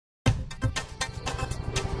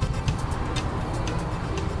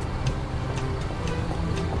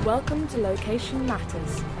Welcome to Location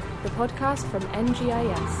Matters, the podcast from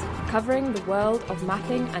NGIS, covering the world of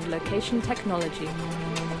mapping and location technology.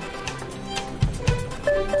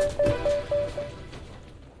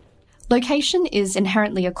 Location is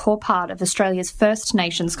inherently a core part of Australia's First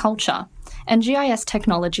Nations culture, and GIS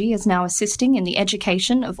technology is now assisting in the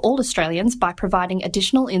education of all Australians by providing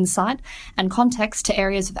additional insight and context to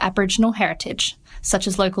areas of Aboriginal heritage, such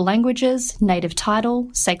as local languages, native title,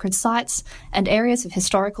 sacred sites, and areas of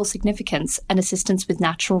historical significance and assistance with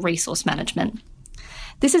natural resource management.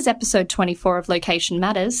 This is episode 24 of Location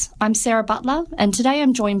Matters. I'm Sarah Butler, and today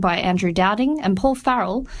I'm joined by Andrew Dowding and Paul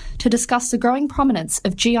Farrell to discuss the growing prominence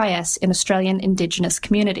of GIS in Australian Indigenous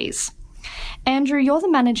communities. Andrew, you're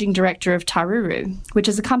the Managing Director of Taruru, which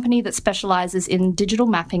is a company that specialises in digital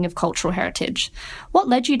mapping of cultural heritage. What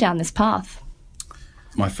led you down this path?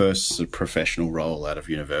 My first professional role out of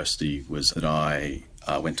university was that I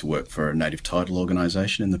went to work for a native title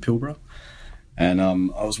organisation in the Pilbara. And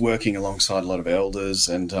I was working alongside a lot of elders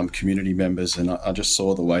and community members, and I just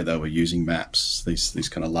saw the way they were using maps, these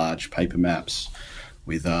kind of large paper maps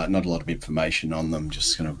with not a lot of information on them,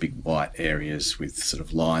 just kind of big white areas with sort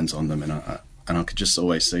of lines on them. And I could just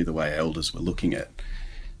always see the way elders were looking at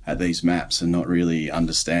these maps and not really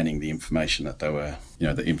understanding the information that they were,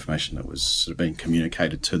 the information that was sort of being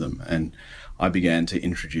communicated to them. And I began to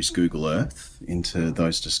introduce Google Earth into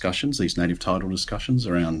those discussions, these native title discussions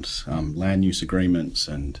around land use agreements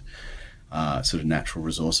and sort of natural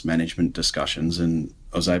resource management discussions. And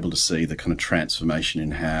I was able to see the kind of transformation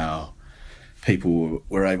in how people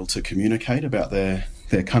were able to communicate about their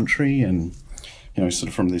country and, sort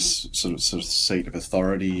of from this sort of seat of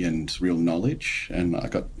authority and real knowledge. And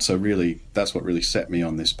that's what really set me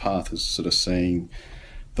on this path, is sort of seeing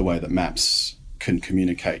the way that maps can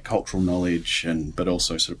communicate cultural knowledge but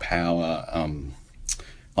also sort of power,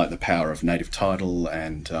 like the power of native title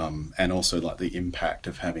and also like the impact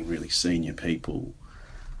of having really senior people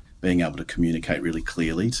being able to communicate really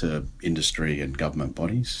clearly to industry and government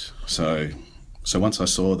bodies. So once I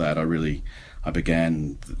saw that, I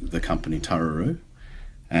began the company Taruru,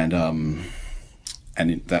 and the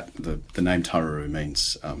name Taruru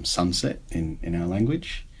means sunset in our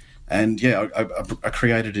language. And yeah, I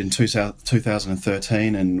created in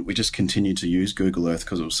 2013, and we just continued to use Google Earth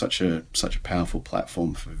because it was such a powerful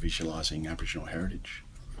platform for visualising Aboriginal heritage.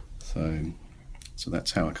 So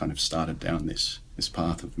that's how I kind of started down this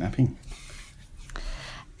path of mapping.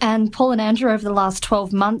 And Paul and Andrew, over the last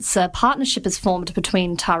 12 months, a partnership has formed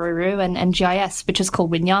between Taruru and GIS, which is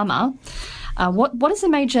called Winyama. What is the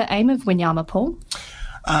major aim of Winyama, Paul?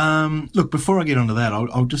 Look, before I get onto that,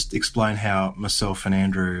 I'll just explain how myself and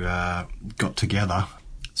Andrew got together.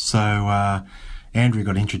 So Andrew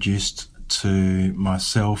got introduced to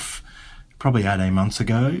myself probably 18 months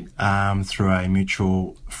ago through a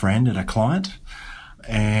mutual friend and a client.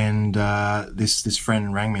 And this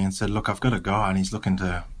friend rang me and said, look, I've got a guy and he's looking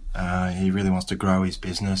to, he really wants to grow his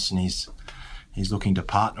business and he's looking to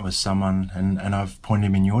partner with someone, and I've pointed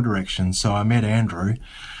him in your direction. So I met Andrew,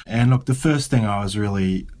 and look, the first thing I was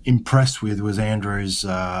really impressed with was Andrew's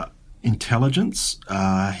intelligence,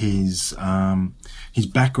 his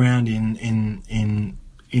background in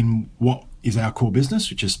what is our core business,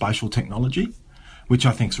 which is spatial technology, which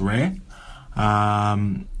I think is rare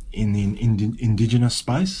in the Indigenous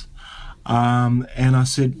space. And I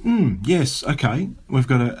said, yes, okay, we've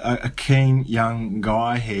got a keen young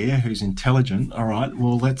guy here who's intelligent. All right,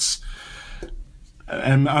 well,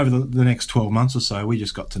 and over the next 12 months or so, we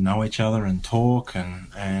just got to know each other and talk,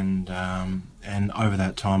 and over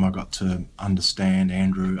that time, I got to understand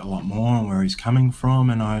Andrew a lot more and where he's coming from,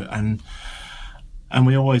 and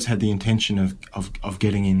we always had the intention of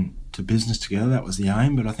getting into business together. That was the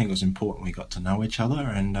aim, but I think it was important we got to know each other,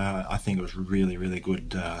 and I think it was really, really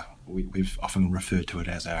good. We've often referred to it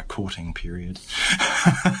as our courting period.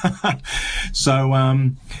 So,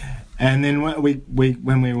 and then when we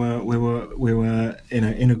were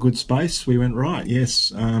in a good space, we went, right,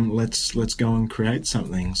 yes, let's go and create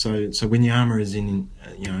something. So Winyama is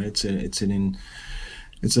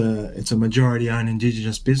it's a majority owned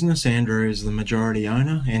Indigenous business. Andrew is the majority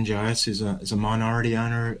owner. NGIS is a minority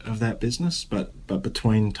owner of that business. But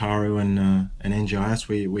between Taru and NGIS,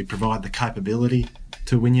 we provide the capability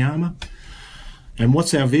to Winyama. And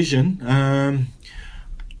what's our vision?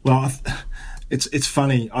 It's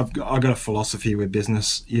funny. I've got a philosophy with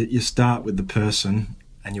business. You start with the person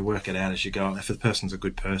and you work it out as you go. If the person's a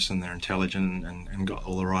good person, they're intelligent and got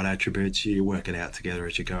all the right attributes, you work it out together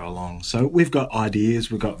as you go along. So we've got ideas,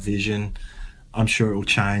 we've got vision. I'm sure it will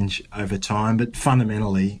change over time, but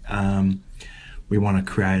fundamentally, we want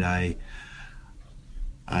to create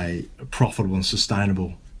a profitable and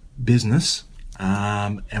sustainable business,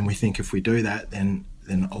 and we think if we do that, then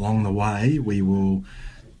along the way we will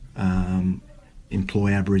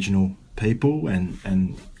employ Aboriginal people,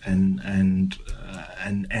 and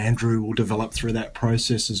Andrew will develop through that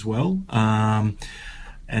process as well.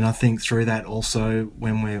 And I think through that also,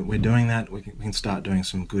 when we're doing that, we can start doing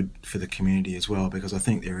some good for the community as well, because I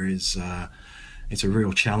think there is it's a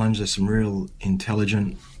real challenge. There's some real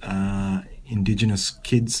intelligent Indigenous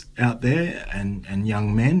kids out there, and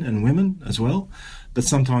young men and women as well. But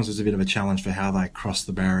sometimes there's a bit of a challenge for how they cross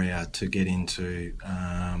the barrier to get into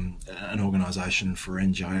an organisation for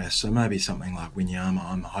NGIS. So maybe something like Winyama,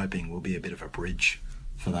 I'm hoping, will be a bit of a bridge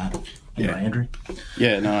for that. Anyway, Andrew?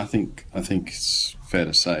 Yeah, no, I think it's fair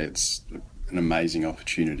to say it's an amazing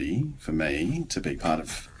opportunity for me to be part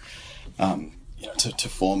of, to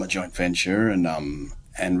form a joint venture,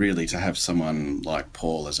 and really to have someone like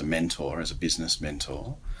Paul as a mentor, as a business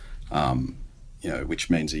mentor, which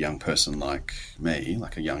means a young person like me,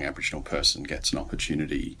 like a young Aboriginal person, gets an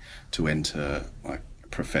opportunity to enter like a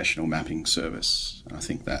professional mapping service. And I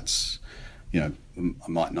think that's, I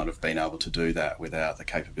might not have been able to do that without the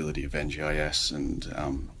capability of NGIS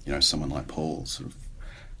and, someone like Paul, sort of,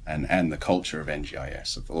 and the culture of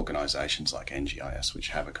NGIS, of organisations like NGIS, which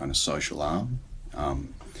have a kind of social arm.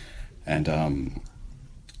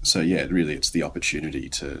 So really it's the opportunity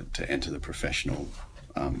to enter the professional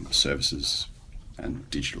services and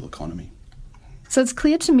digital economy. So it's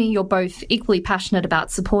clear to me you're both equally passionate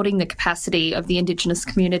about supporting the capacity of the Indigenous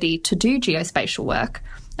community to do geospatial work.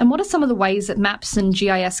 And what are some of the ways that maps and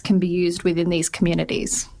GIS can be used within these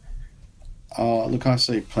communities? Look, I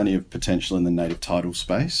see plenty of potential in the native title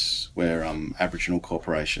space, where Aboriginal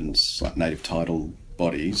corporations, like native title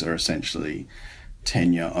bodies, are essentially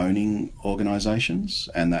tenure-owning organisations,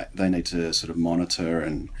 and that they need to sort of monitor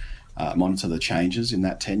the changes in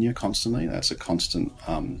that tenure constantly. That's a constant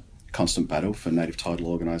battle for native title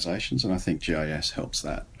organisations, and I think GIS helps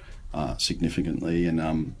that significantly.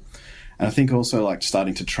 And I think also like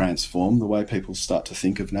starting to transform the way people start to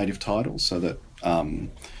think of native title, so that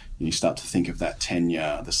you start to think of that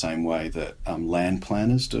tenure the same way that land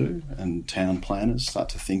planners do, and town planners start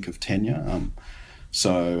to think of tenure.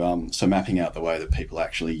 So mapping out the way that people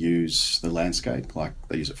actually use the landscape, like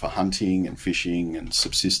they use it for hunting and fishing and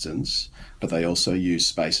subsistence, but they also use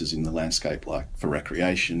spaces in the landscape like for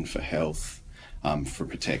recreation, for health, for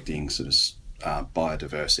protecting sort of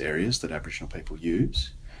biodiverse areas that Aboriginal people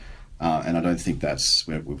use. And I don't think that's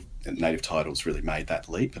where native title's really made that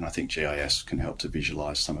leap, and I think GIS can help to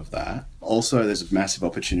visualise some of that. Also, there's a massive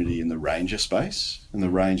opportunity in the ranger space, and the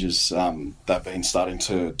rangers, they've been starting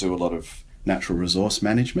to do a lot of natural resource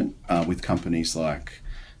management with companies like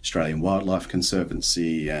Australian Wildlife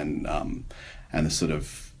Conservancy and the sort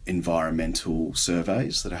of environmental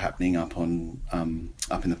surveys that are happening up in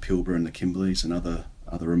the Pilbara and the Kimberleys and other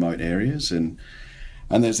remote areas, and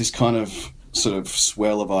there's this kind of sort of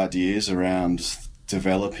swell of ideas around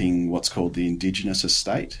developing what's called the Indigenous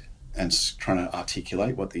estate and trying to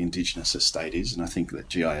articulate what the Indigenous estate is, and I think that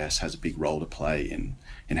GIS has a big role to play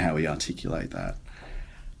in how we articulate that.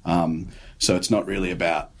 So it's not really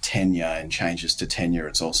about tenure and changes to tenure,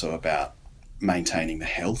 it's also about maintaining the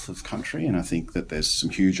health of country, and I think that there's some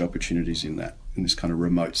huge opportunities in this kind of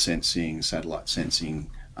remote sensing, satellite sensing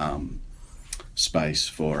space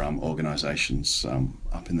for organisations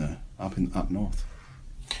up north.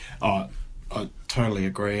 I totally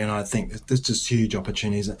agree, and I think there's just huge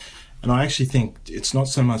opportunities, and I actually think it's not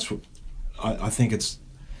so much. I think it's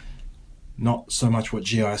not so much what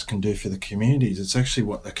GIS can do for the communities, it's actually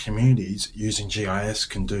what the communities using GIS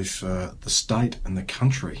can do for the state and the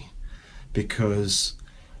country, because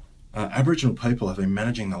Aboriginal people have been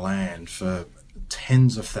managing the land for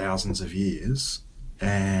tens of thousands of years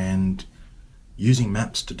and using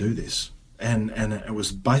maps to do this, and it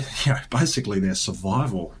was basically their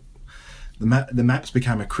survival. The maps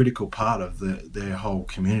became a critical part of their whole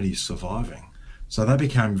community surviving, so they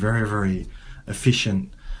became very, very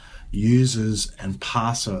efficient users and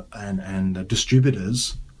passer and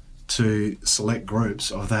distributors to select groups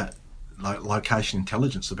of that location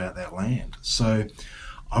intelligence about that land. So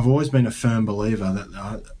I've always been a firm believer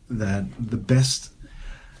that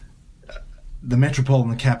the metropole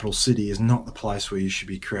and the capital city is not the place where you should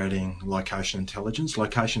be creating location intelligence.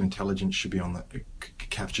 Location intelligence should be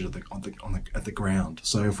captured at the ground.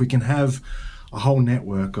 So if we can have a whole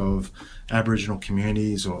network of Aboriginal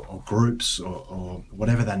communities or groups or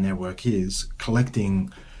whatever that network is,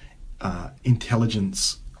 collecting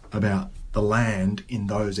intelligence about the land in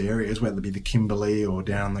those areas, whether it be the Kimberley or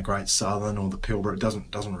down the Great Southern or the Pilbara,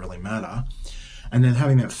 it doesn't really matter, and then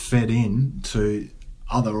having that fed in to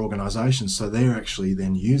other organisations, so they're actually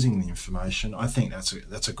then using the information. I think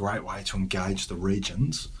that's a great way to engage the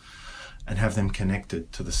regions and have them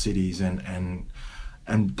connected to the cities and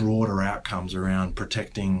broader outcomes around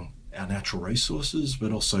protecting our natural resources,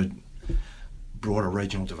 but also broader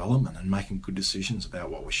regional development and making good decisions about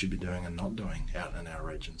what we should be doing and not doing out in our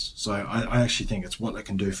regions. So I actually think it's what they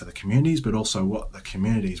can do for the communities, but also what the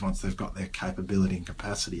communities, once they've got their capability and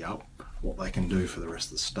capacity up, what they can do for the rest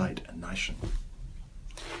of the state and nation.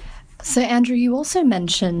 So, Andrew, you also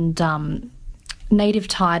mentioned native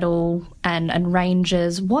title and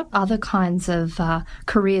rangers. What other kinds of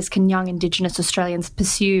careers can young Indigenous Australians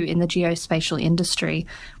pursue in the geospatial industry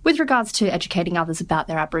with regards to educating others about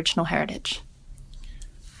their Aboriginal heritage?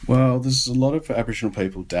 Well, there's a lot of Aboriginal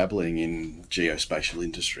people dabbling in geospatial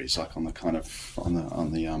industries, like on the kind of on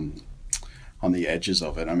the edges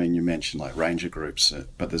of it. I mean, you mentioned like ranger groups,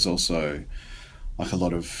 but there's also like a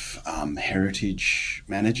lot of heritage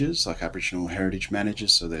managers, like Aboriginal heritage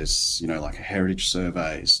managers. So there's, like a heritage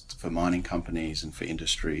surveys for mining companies and for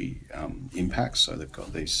industry impacts. So they've got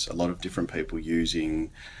a lot of different people using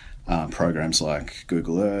programs like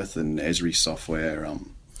Google Earth and Esri software,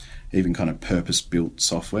 even kind of purpose-built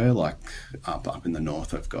software, like up in the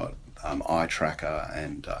north, I've got iTracker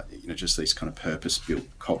and just these kind of purpose-built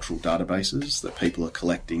cultural databases that people are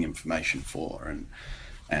collecting information for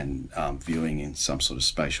and viewing in some sort of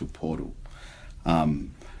spatial portal.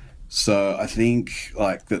 So I think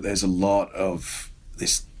like that there's a lot of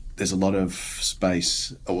this. There's a lot of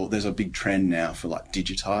space. Well, there's a big trend now for like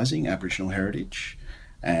digitising Aboriginal heritage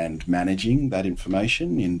and managing that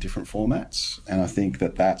information in different formats. And I think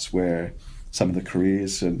that that's where some of the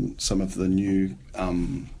careers and some of the new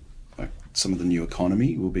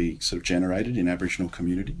economy will be sort of generated in Aboriginal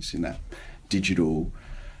communities, in that digital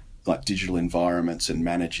environments and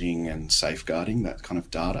managing and safeguarding that kind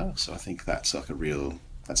of data. So I think that's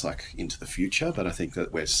like into the future, but I think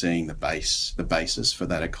that we're seeing the basis for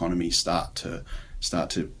that economy start to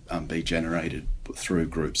be generated through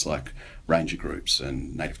groups like ranger groups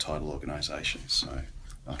and native title organisations. So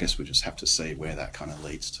I guess we just have to see where that kind of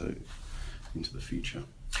leads to into the future.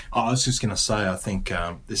 I was just going to say, I think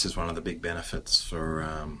this is one of the big benefits for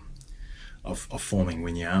of forming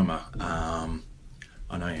Winyama.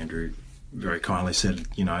 I know Andrew very kindly said,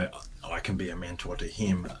 I can be a mentor to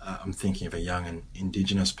him. I'm thinking of a young and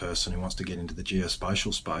Indigenous person who wants to get into the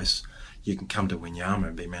geospatial space. You can come to Winyama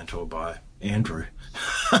and be mentored by Andrew.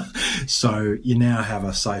 So you now have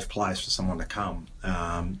a safe place for someone to come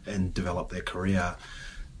and develop their career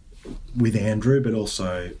with Andrew, but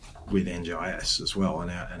also with NGIS as well,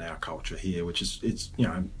 and our culture here, which is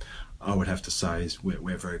I would have to say is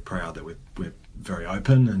we're very proud that we're very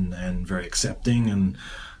open and very accepting, and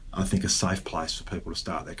I think a safe place for people to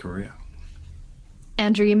start their career.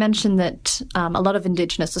 Andrew, you mentioned that a lot of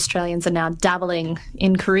Indigenous Australians are now dabbling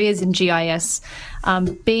in careers in GIS.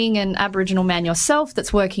 Being an Aboriginal man yourself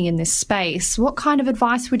that's working in this space, what kind of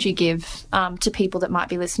advice would you give to people that might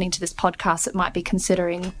be listening to this podcast that might be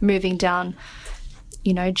considering moving down,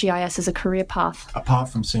 GIS as a career path? Apart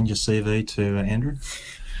from send your CV to Andrew,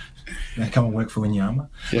 come and work for Winyama.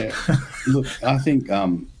 Yeah, look, I think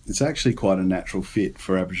it's actually quite a natural fit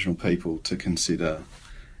for Aboriginal people to consider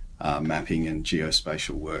mapping and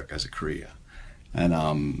geospatial work as a career.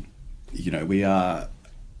 And, we are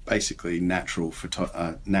basically natural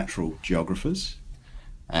geographers,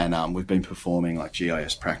 and we've been performing like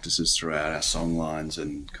GIS practices throughout our songlines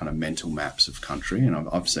and kind of mental maps of country, and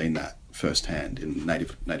I've seen that firsthand in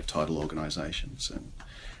native title organisations and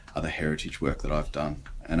other heritage work that I've done.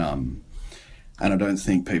 And I don't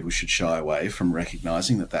think people should shy away from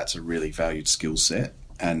recognising that that's a really valued skill set,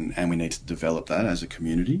 and we need to develop that as a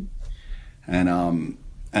community. And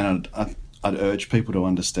I'd urge people to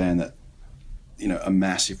understand that, a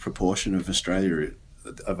massive proportion of Australia's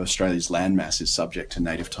landmass is subject to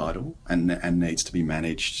native title and needs to be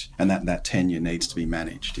managed, and that tenure needs to be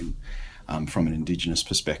managed from an Indigenous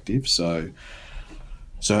perspective. So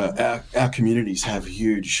our communities have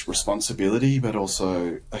huge responsibility, but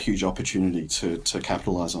also a huge opportunity to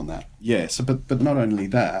capitalise on that. Yeah. So, but not only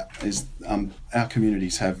that is our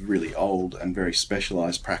communities have really old and very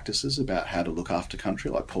specialised practices about how to look after country,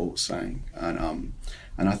 like Paul was saying,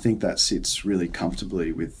 and I think that sits really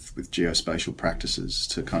comfortably with geospatial practices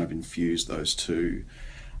to kind of infuse those two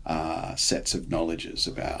sets of knowledges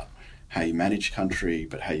about how you manage country,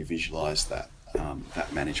 but how you visualise that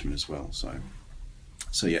management as well.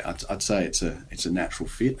 So yeah, I'd say it's a natural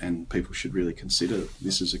fit, and people should really consider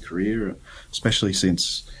this as a career, especially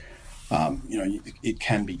since it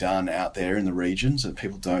can be done out there in the regions, and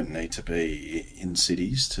people don't need to be in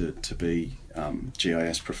cities to be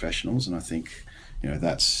GIS professionals. And I think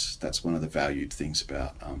that's one of the valued things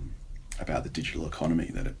about the digital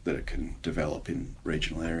economy, that it can develop in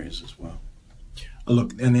regional areas as well.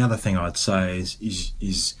 Look, and the other thing I'd say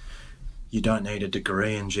is you don't need a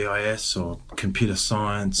degree in GIS or computer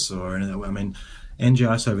science or anything. I mean,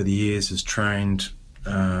 NGIS over the years has trained.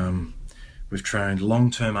 We've trained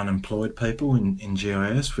long-term unemployed people in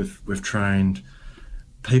GIS. We've trained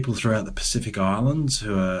people throughout the Pacific Islands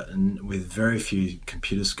who are with very few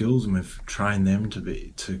computer skills, and we've trained them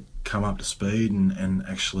to come up to speed and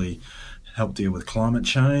actually help deal with climate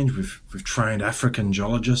change. We've trained African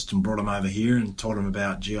geologists and brought them over here and taught them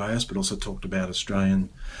about GIS, but also talked about Australian.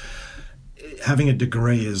 Having a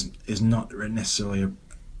degree is not necessarily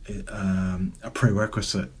a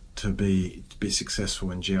prerequisite to be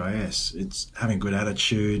successful in GIS. It's having a good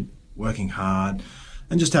attitude, working hard,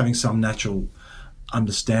 and just having some natural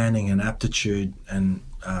understanding and aptitude and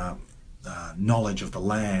knowledge of the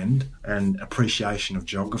land and appreciation of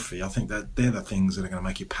geography. I think that they're the things that are going to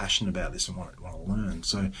make you passionate about this and want to learn.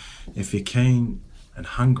 So if you're keen and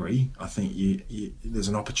hungry, I think there's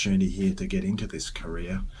an opportunity here to get into this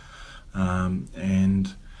career.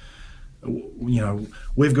 And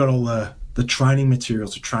we've got all the training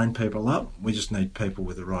materials to train people up. We just need people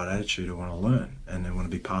with the right attitude who want to learn and they want to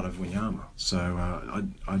be part of Winyama. So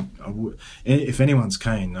I would, if anyone's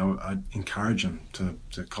keen, I'd encourage them to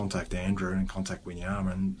contact Andrew and contact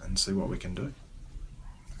Winyama and see what we can do.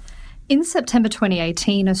 In September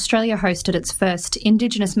 2018, Australia hosted its first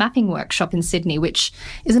Indigenous mapping workshop in Sydney, which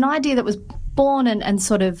is an idea that was born and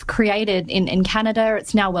sort of created in Canada.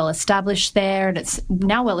 It's now well established there, and it's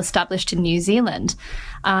now well established in New Zealand.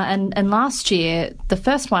 And last year, the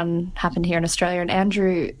first one happened here in Australia, and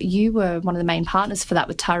Andrew, you were one of the main partners for that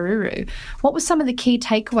with Taruru. What were some of the key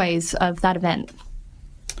takeaways of that event?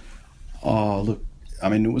 Oh, look, I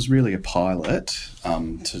mean, it was really a pilot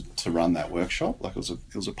to run that workshop. Like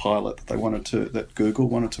it was a pilot that Google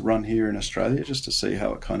wanted to run here in Australia, just to see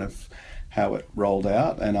how it rolled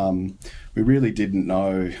out, and we really didn't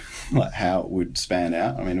know how it would span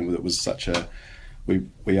out. I mean, it was such a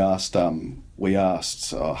we asked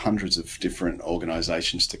hundreds of different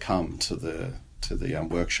organisations to come to the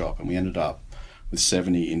workshop, and we ended up with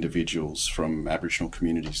 70 individuals from Aboriginal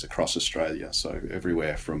communities across Australia. So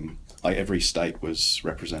everywhere from, like, every state was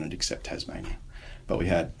represented except Tasmania. But we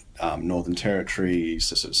had Northern Territory,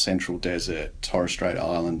 sort of Central Desert, Torres Strait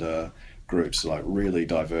Islander groups, like really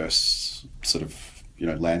diverse sort of,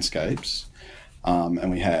 landscapes.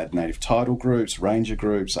 And we had native title groups, ranger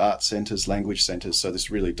groups, art centres, language centres. So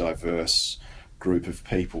this really diverse group of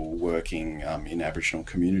people working in Aboriginal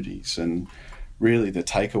communities. And really the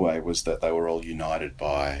takeaway was that they were all united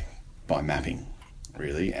by mapping,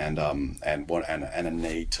 really, and a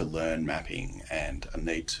need to learn mapping and a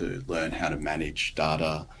need to learn how to manage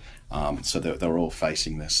data. So they were all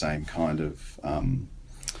facing the same kind of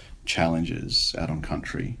challenges out on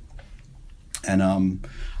country. And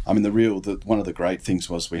I mean, one of the great things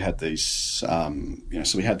was we had these, so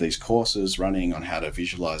we had these courses running on how to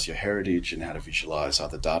visualize your heritage and how to visualize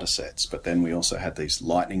other data sets. But then we also had these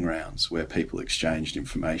lightning rounds where people exchanged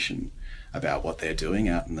information about what they're doing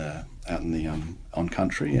out in the on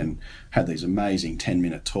country, and had these amazing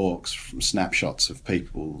 10-minute talks from snapshots of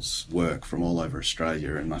people's work from all over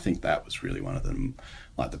Australia. And I think that was really one of them,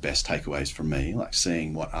 like the best takeaways from me, like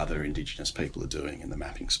seeing what other Indigenous people are doing in the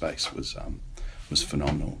mapping space was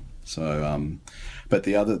phenomenal. So, but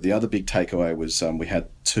the other big takeaway was we had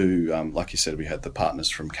two, like you said, we had the partners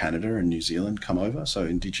from Canada and New Zealand come over, so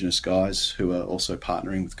Indigenous guys who are also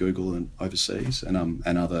partnering with Google and overseas, and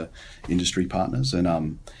other industry partners,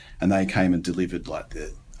 and they came and delivered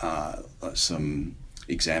some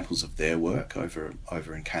examples of their work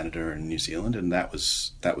over in Canada and New Zealand, and that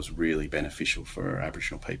was really beneficial for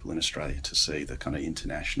Aboriginal people in Australia to see the kind of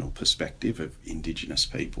international perspective of Indigenous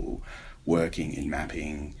people working in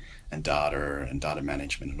mapping and data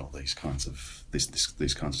management and all these kinds of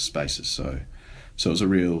these kinds of spaces. So it was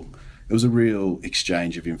a real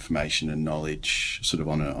exchange of information and knowledge, sort of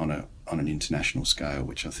on an international scale,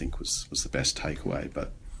 which I think was the best takeaway.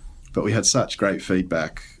 But we had such great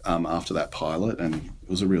feedback after that pilot, and it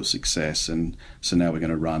was a real success. And so now we're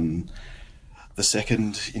going to run the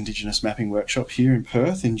second Indigenous mapping workshop here in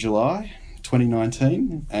Perth in July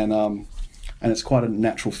 2019, and it's quite a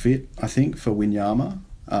natural fit, I think, for Winyama.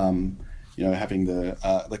 Having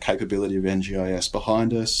the capability of NGIS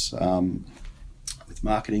behind us, with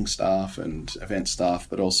marketing staff and event staff,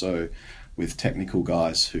 but also with technical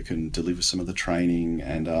guys who can deliver some of the training,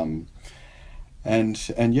 and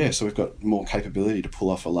so we've got more capability to pull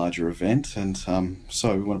off a larger event, and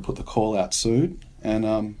so we want to put the call out soon,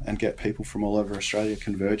 and get people from all over Australia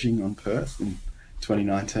converging on Perth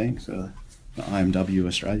 2019 for the IMW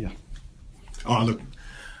Australia. Oh, look,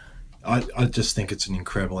 I just think it's an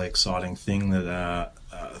incredibly exciting thing that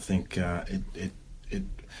I think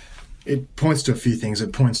it points to a few things.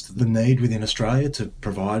 It points to the need within Australia to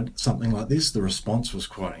provide something like this. The response was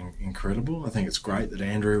quite incredible. I think it's great that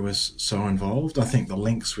Andrew was so involved. I think the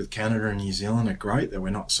links with Canada and New Zealand are great, that we're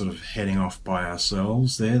not sort of heading off by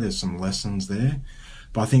ourselves there. There's some lessons there.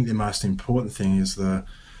 But I think the most important thing is the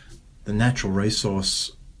natural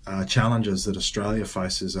resource challenges that Australia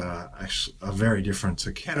faces are very different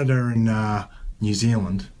to Canada and New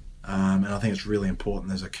Zealand. And I think it's really important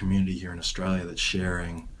there's a community here in Australia that's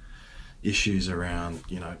sharing issues around,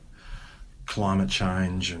 climate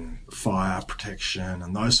change and fire protection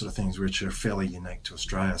and those sort of things, which are fairly unique to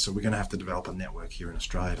Australia. So we're going to have to develop a network here in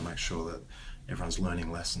Australia to make sure that everyone's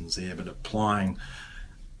learning lessons there, but applying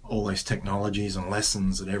all these technologies and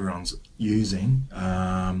lessons that everyone's using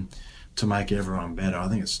to make everyone better. I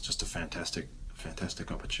think it's just a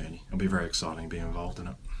fantastic opportunity. It'll be very exciting to be involved in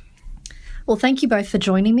it. Well, thank you both for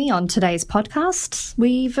joining me on today's podcast.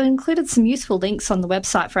 We've included some useful links on the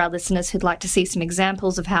website for our listeners who'd like to see some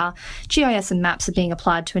examples of how GIS and maps are being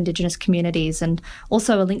applied to Indigenous communities, and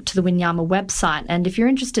also a link to the Winyama website. And if you're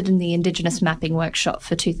interested in the Indigenous Mapping Workshop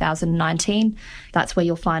for 2019, that's where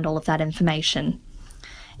you'll find all of that information.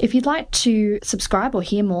 If you'd like to subscribe or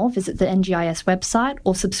hear more, visit the NGIS website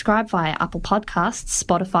or subscribe via Apple Podcasts,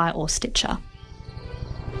 Spotify or Stitcher.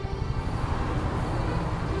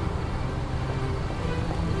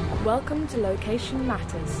 Welcome to Location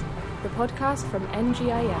Matters, the podcast from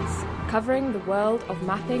NGIS, covering the world of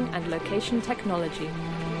mapping and location technology.